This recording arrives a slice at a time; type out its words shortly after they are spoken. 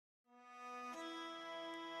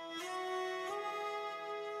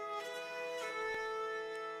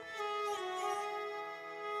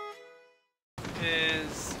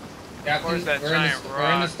Captain, Where's that we're giant in the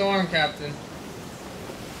rock? storm, Captain.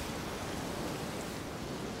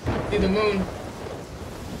 See the moon.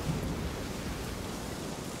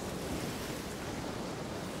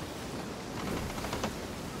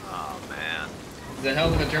 Oh man. It's a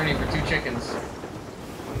hell of a journey for 2 chickens.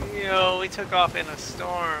 Yo, we took off in a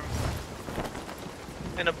storm.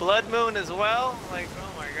 And a blood moon as well? Like,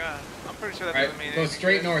 oh my god. I'm pretty sure that doesn't mean Go anything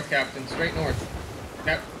straight good. north, Captain. Straight north. Is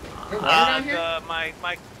there water down here?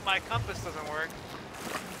 My compass doesn't work.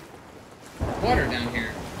 Water down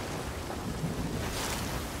here.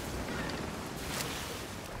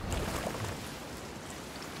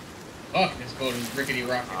 Fuck, this boat is rickety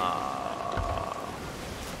rocky.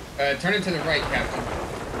 Turn it to the right, Captain.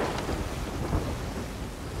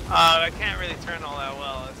 I can't really turn all that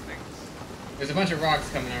well. This thing's... There's a bunch of rocks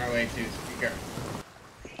coming our way too, so be careful.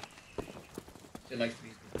 It likes to be.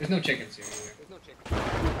 There's no chickens here either. There's no chickens.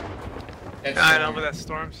 I know, but that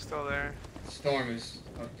storm's still there. The storm is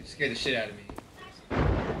it scared the shit out of me.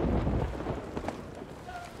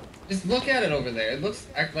 Just look at it over there. It looks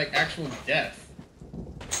like actual death.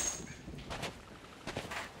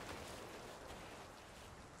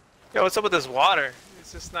 Yo, what's up with this water?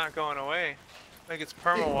 It's just not going away. Like it's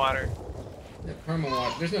perma water. Yeah, perma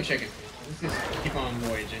water. There's no chickens here. Let's just keep on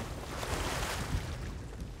voyaging.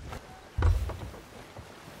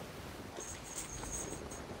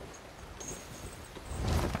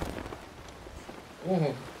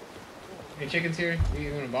 Whoa. Any chickens here?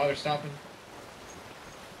 You want to bother stopping?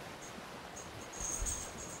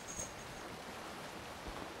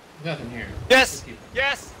 Nothing here. Yes!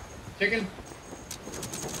 Yes! Chicken?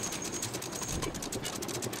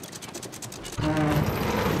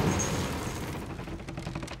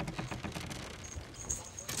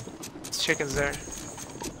 There's chickens there.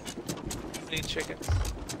 We need chickens.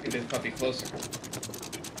 Get this puppy closer.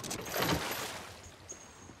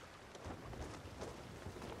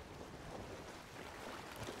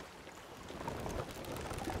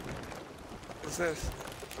 What's this?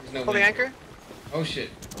 There's no Pull the wind. anchor? Oh shit.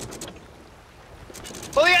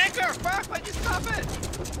 Pull the anchor! Fuck! Why'd you stop it?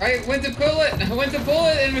 I went to pull it! I went to pull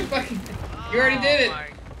it and we fucking... You already did it! Oh my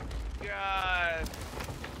god.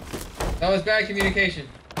 That was bad communication.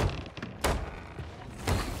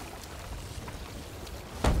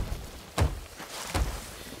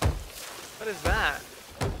 What is that?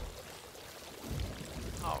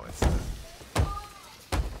 Oh, it's...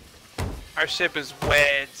 Our ship is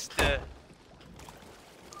wedged.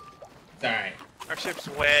 It's alright. Our ship's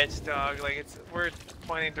wedged, dog. Like, we're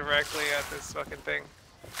pointing directly at this fucking thing.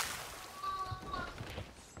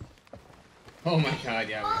 Oh my god,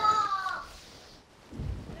 yeah, we are.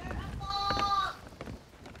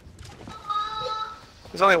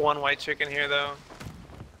 There's only one white chicken here, though.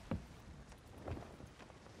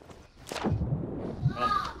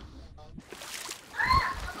 Well,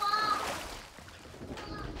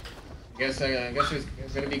 I guess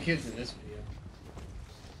there's gonna be kids in this video.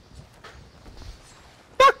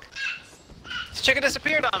 Fuck! This chicken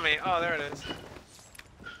disappeared on me. Oh, there it is.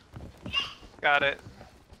 Got it.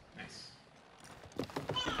 Nice.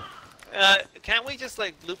 Can't we just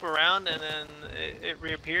like loop around and then it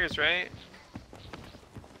reappears, right?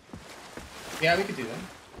 Yeah, we could do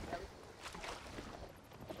that.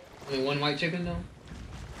 Only one white chicken though?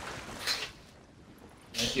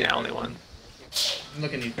 Yeah, only one.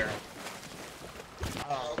 Look at these barrels.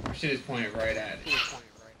 Our shit is pointed right at it.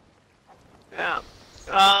 Yeah.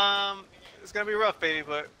 It's gonna be rough, baby,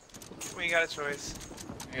 but we ain't got a choice.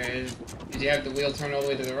 And did you have the wheel turn all the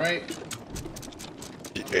way to the right?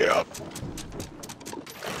 Yeah.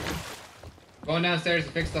 Going downstairs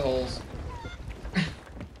to fix the holes.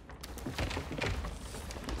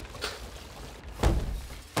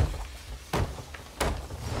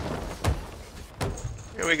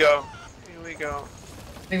 Here we go. Here we go.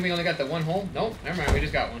 I think we only got the one hole? Nope, never mind, we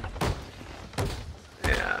just got one.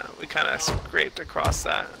 Yeah, we kind of scraped across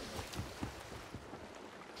that.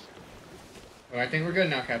 Oh, I think we're good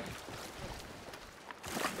now, Captain.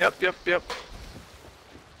 Yep.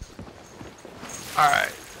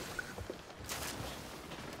 Alright.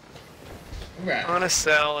 Right. I'm gonna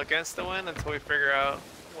sail against the wind until we figure out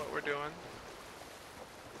what we're doing.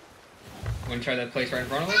 Wanna try that place right in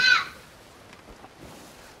front of us?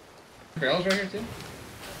 Barrels right here too?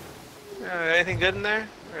 Anything good in there?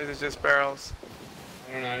 Or is it just barrels?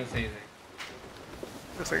 I don't know, I didn't see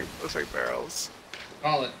anything. Looks like barrels.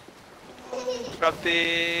 Call it. Drop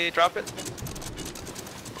it.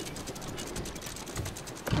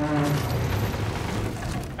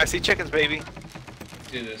 I see chickens, baby.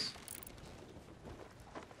 Let's do this.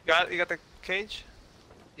 You got the cage?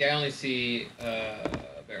 Yeah, I only see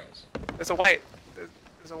barrels. There's a white.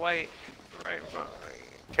 There's a white right in front.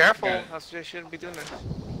 Careful, Got it. I shouldn't be doing this.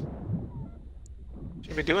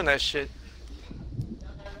 Shouldn't be doing that shit.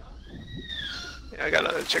 Yeah, I got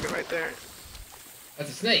another chicken right there. That's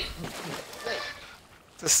a snake.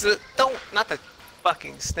 Don't, not the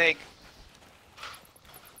fucking snake.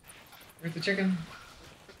 Where's the chicken?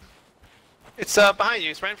 It's behind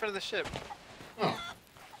you. It's right in front of the ship. Oh.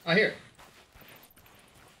 Oh, here.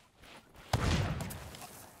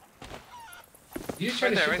 You just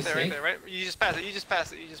trying Right to there, shoot right the there, snake? right there, right. You just pass it. You just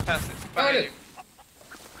pass it. You just pass it. Oh, Behind it you. is.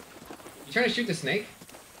 You trying to shoot the snake?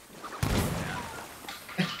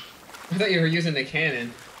 I thought you were using the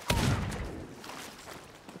cannon.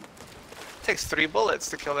 It takes 3 bullets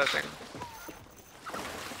to kill that thing.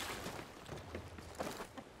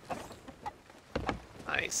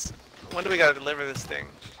 Nice. When do we gotta deliver this thing?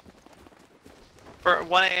 For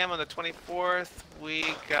 1 AM on the 24th, we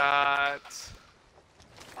got...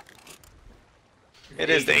 It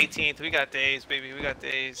is the 18th. We got days, baby. We got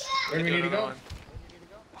days. Where do we need to go?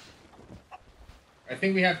 I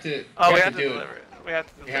think we have to. Oh, we have to deliver it. We have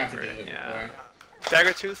to deliver We have to it. deliver it. Yeah. Right.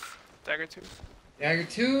 Daggertooth. Daggertooth.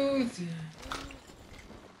 Daggertooth.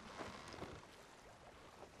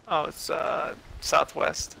 Oh, it's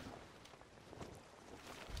southwest.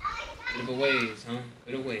 Bit of a ways, huh?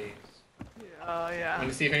 Bit of ways. Yeah. Want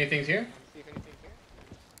to see if anything's here?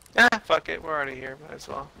 Ah, fuck it. We're already here. Might as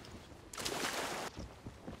well.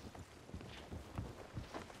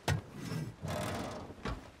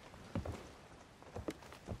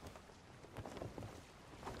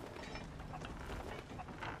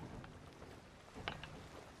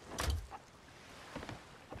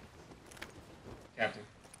 Captain.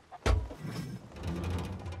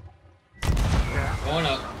 Yeah. Going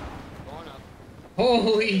up.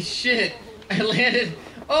 Holy shit! I landed.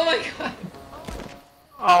 Oh my god!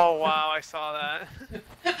 Oh wow, I saw that.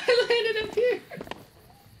 I landed up here.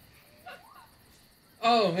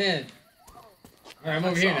 Oh man. Alright, I'm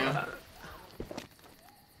over here now. That.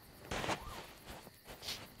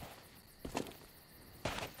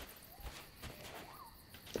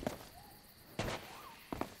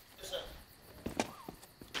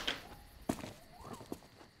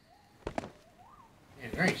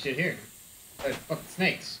 Man, there ain't shit here. Fucking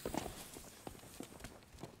snakes.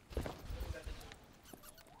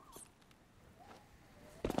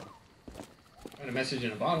 Got a message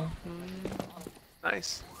in a bottle.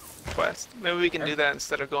 Nice. Quest. Maybe we can do that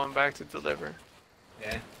instead of going back to deliver.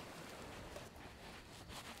 Yeah.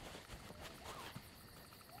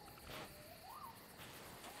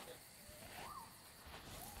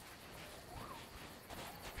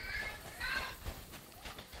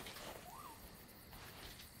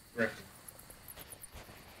 Right.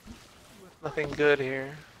 Nothing good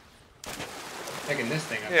here. Taking this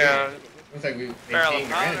thing up Yeah. here. Looks like we Barrel of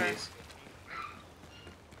engaged our powder. enemies.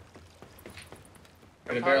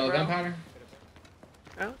 Got a barrel of gunpowder?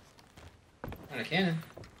 Yeah. And a cannon.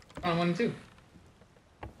 Oh, 1 and 2.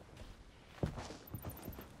 I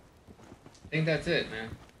think that's it, man.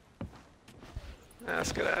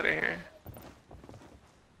 Let's get out of here.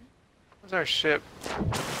 Where's our ship?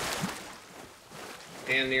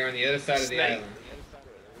 Damn near on the other side of the Snake. island.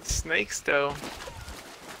 Snakes, though.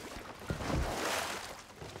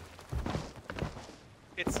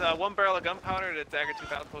 It's 1 barrel of gunpowder to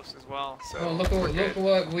Daggertooth Outpost as well. So Oh, look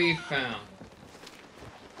what we found.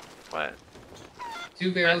 What?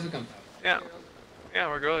 2 barrels of gunpowder. Yeah. Yeah,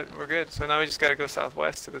 we're good. We're good. So now we just gotta go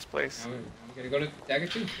southwest to this place. Now we're gonna go to Dagger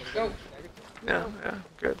 2. Let's go. Yeah,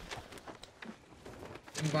 good.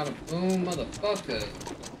 Bada boom, motherfucker.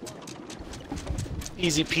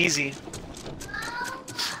 Easy peasy.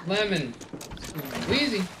 Lemon.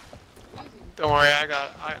 Wheezy. Don't worry,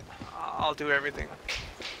 I'll do everything.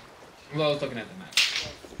 Well, I was looking at the map.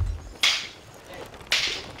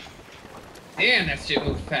 Damn, that shit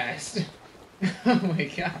moved fast. Oh my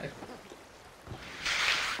god.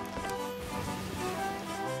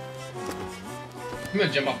 I'm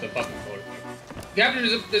gonna jump off the fucking board.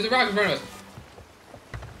 Captain, there's a rock in front of us.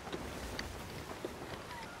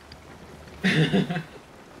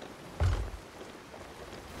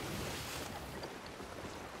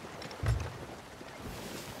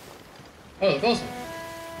 Oh, the close one.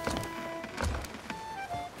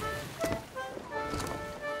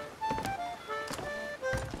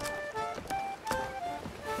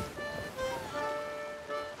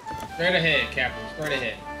 Straight ahead, Captain. Straight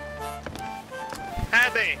ahead.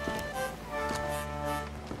 Had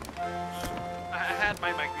I had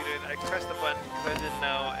my mic muted. I pressed the button because I didn't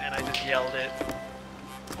know, and I just yelled it.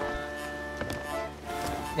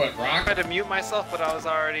 What, I rock? tried to mute myself, but I was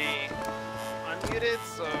already unmuted,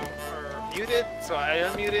 or muted, so I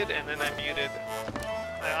unmuted, and then I muted.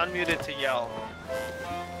 I unmuted to yell.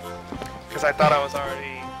 Because I thought I was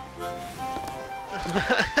already...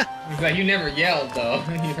 It's like you never yelled though.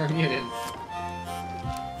 You were muted.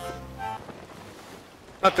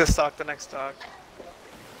 Not this stock, the next stock.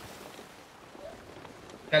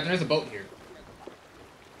 Captain, there's a boat here.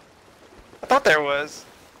 I thought there was.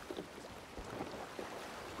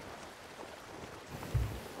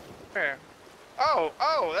 Where?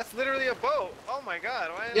 Oh, that's literally a boat. Oh my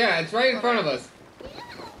god. Yeah, it's right in front of us.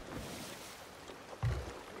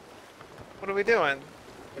 What are we doing?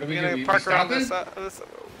 What are we We're gonna doing? park around this side.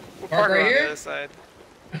 We'll park right around here? the other side.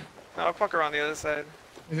 No, I'll park around the other side.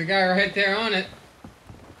 There's a guy right there on it.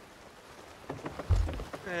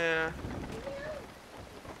 Yeah.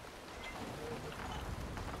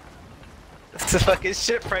 That's a fucking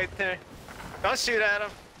ship right there. Don't shoot at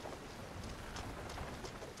him.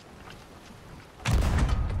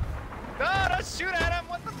 No, don't shoot at him.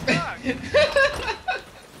 What the fuck? You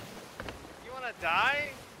wanna die?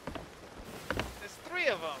 There's 3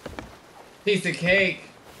 of them. Piece of cake.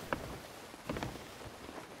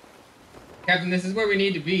 Captain, this is where we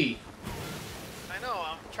need to be. I know,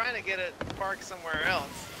 I'm trying to get it parked somewhere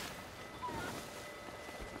else.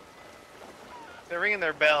 They're ringing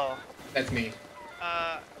their bell. That's me.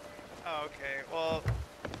 Oh, okay, well...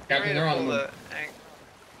 Captain, they're on the move.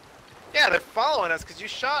 Yeah, they're following us because you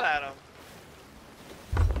shot at them.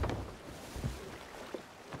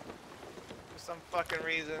 For some fucking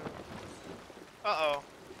reason. Uh-oh.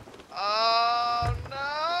 Oh,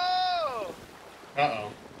 no! Uh-oh.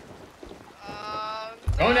 No!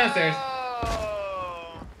 Going downstairs.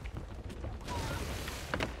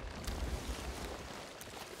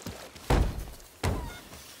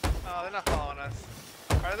 Oh, they're not following us.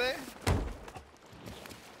 Are they?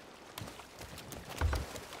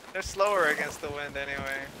 They're slower against the wind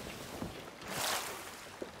anyway.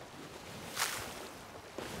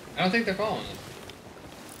 I don't think they're following us.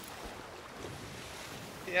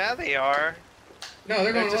 Yeah, they are. No,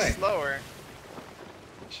 they're going just away. Slower.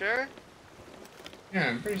 Sure? Yeah,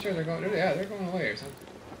 I'm pretty sure they're going. Yeah, they're going away or something.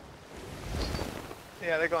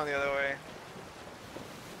 Yeah, they're going the other way.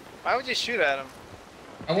 Why would you shoot at them?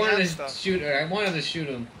 I wanted to shoot. I wanted to shoot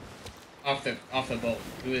him off the boat.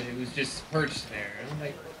 It was just perched there. I'm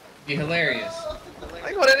like, it'd be hilarious.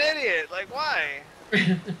 Like, what an idiot! Like, why?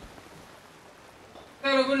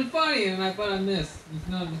 That would have been funny, and I thought I missed. It's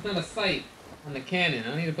not a sight on the cannon.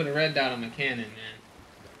 I need to put a red dot on my cannon, man.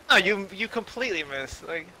 No, you completely missed.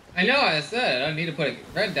 Like. I know. I said I need to put a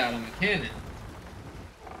red dot on my cannon.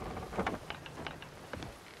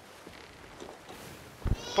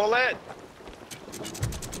 Pull it.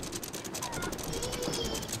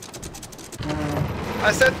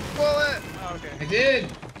 I said pull it. Oh, okay. I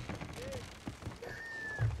did.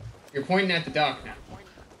 You're pointing at the dock now.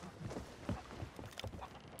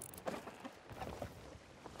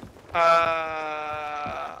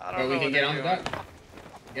 I don't know. We can get on the dock.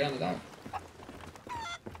 Get on the dock.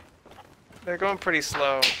 They're going pretty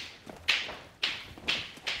slow.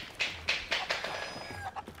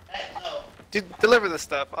 Dude, deliver the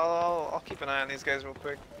stuff. I'll keep an eye on these guys real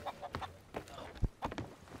quick.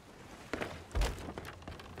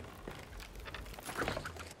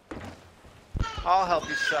 I'll help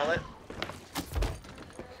you sell it.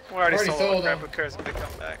 We already sold it. Occurs when they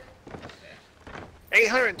come back.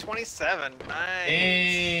 827. Nice.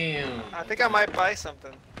 Damn. I think I might buy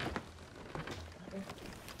something.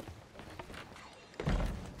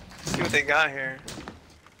 See what they got here.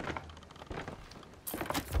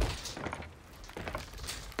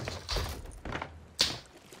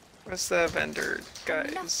 What's the vendor,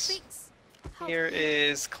 guys? Here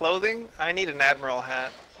is clothing. I need an admiral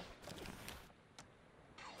hat.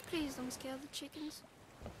 Please don't scare the chickens.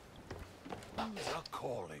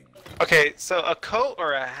 Calling. Okay, so a coat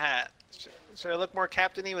or a hat? Should I look more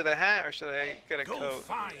captain-y with a hat, or should I get a coat?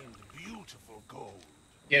 Find beautiful gold.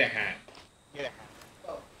 Get a hat. Get a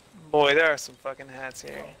hat. Boy, there are some fucking hats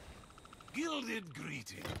here. Gilded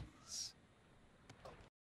greetings.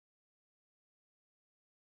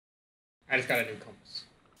 I just got a new compass.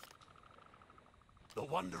 The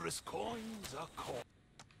wondrous coins are called.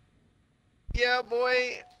 Yeah,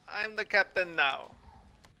 boy, I'm the captain now.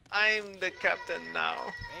 I'm the captain now.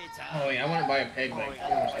 Oh yeah, I want to buy a peg leg.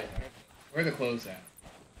 Where are the clothes at?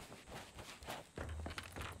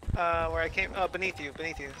 Where I came? Oh, beneath you,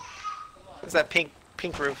 beneath you. There's that pink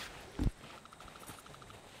roof.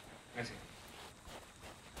 I see.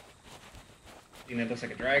 Thing that looks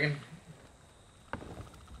like a dragon.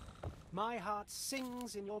 My heart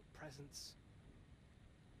sings in your presence.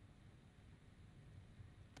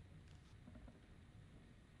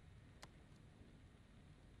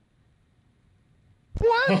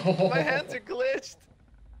 What? My hands are glitched.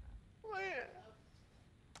 My...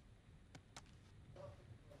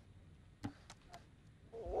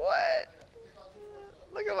 What?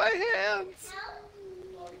 Look at my hands.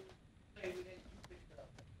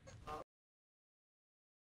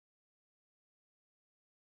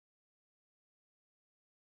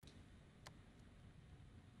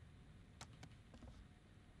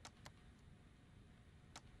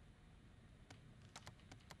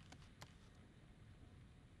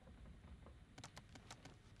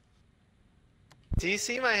 Do you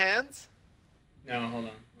see my hands? No, hold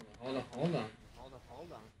on. Hold on. Hold on.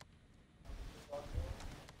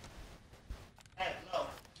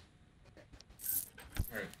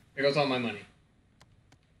 Alright, here goes all my money.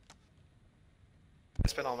 I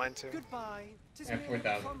spent all mine too. Goodbye. 'Tis Yeah, merely the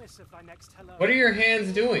 4,000. promise of thy next hello. What are your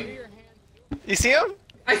hands doing? You see him?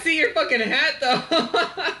 I see your fucking hat though!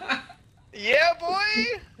 Yeah,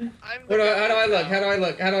 boy! I'm How do I look? now. How do I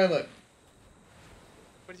look? How do I look?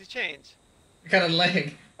 What did you change? I got a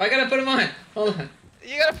leg. I gotta put him on. Hold on.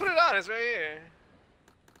 You gotta put it on, it's right here.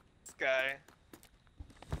 This guy.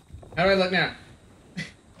 How do I look now?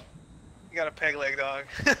 You got a peg leg, dog.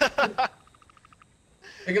 Look at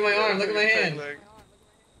my arm. Look at my Peg hand. leg.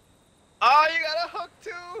 Oh, you got a hook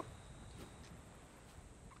too!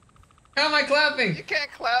 How am I clapping? You can't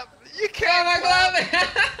clap. You How can't am I clap.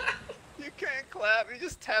 clapping? You can't clap. You're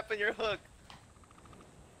just tapping your hook.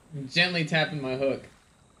 I'm gently tapping my hook.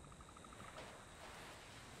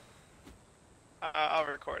 I'll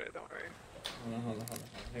record it. Don't worry. Hold on.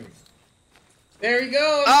 Here we go. There you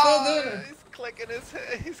go. I'm still doing it. He's clicking his.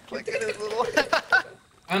 He's clicking his little.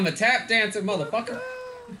 I'm a tap dancer, motherfucker.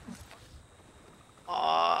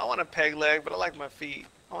 Aw, I want a peg leg, but I like my feet.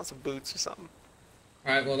 I want some boots or something.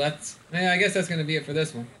 Alright, well I guess that's gonna be it for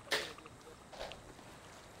this one.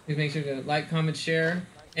 Please make sure to like, comment, share,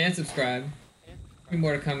 and subscribe.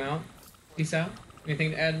 More to come out. Peace out.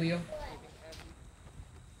 Anything to add, Leo?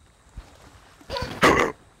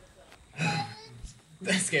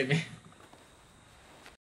 That scared me.